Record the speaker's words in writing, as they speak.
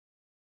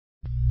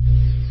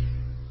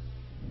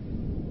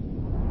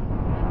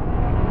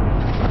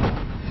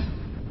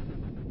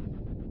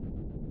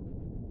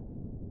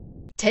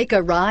Take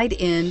a ride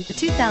in the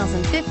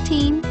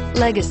 2015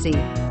 Legacy.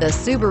 The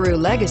Subaru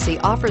Legacy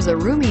offers a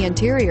roomy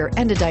interior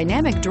and a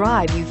dynamic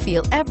drive you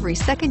feel every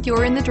second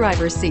you're in the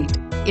driver's seat.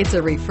 It's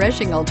a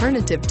refreshing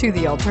alternative to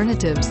the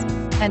alternatives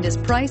and is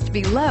priced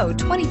below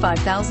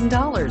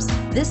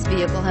 $25,000. This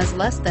vehicle has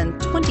less than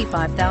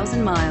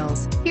 25,000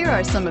 miles. Here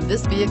are some of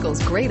this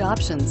vehicle's great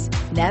options: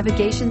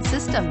 navigation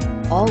system,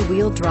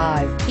 all-wheel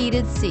drive,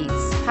 heated seats,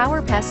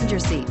 power passenger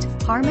seat,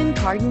 Harman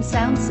Kardon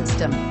sound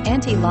system,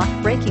 anti-lock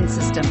braking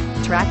system,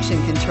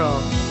 traction control,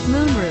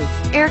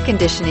 moonroof, air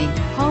conditioning,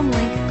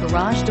 HomeLink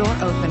garage door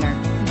opener.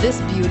 This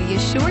beauty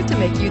is sure to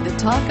make you the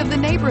talk of the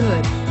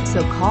neighborhood.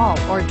 So call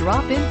or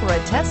drop in for a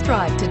test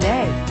drive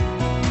today.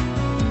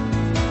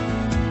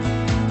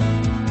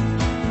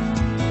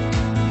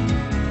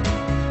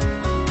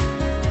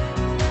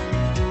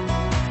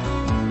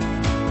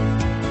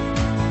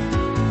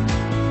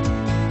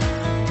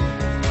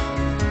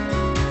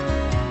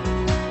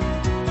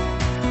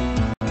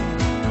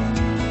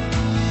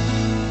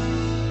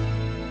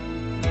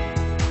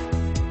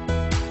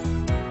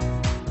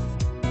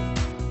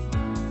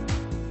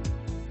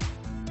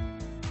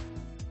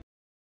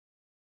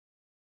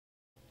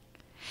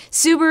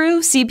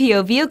 Subaru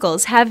CPO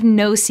vehicles have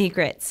no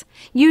secrets.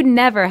 You'd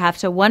never have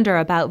to wonder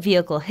about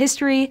vehicle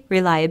history,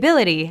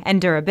 reliability,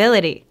 and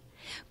durability.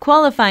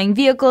 Qualifying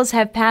vehicles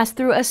have passed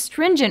through a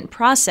stringent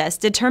process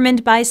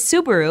determined by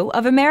Subaru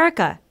of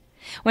America.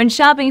 When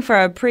shopping for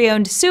a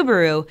pre-owned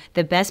Subaru,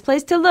 the best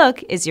place to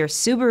look is your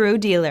Subaru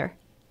dealer.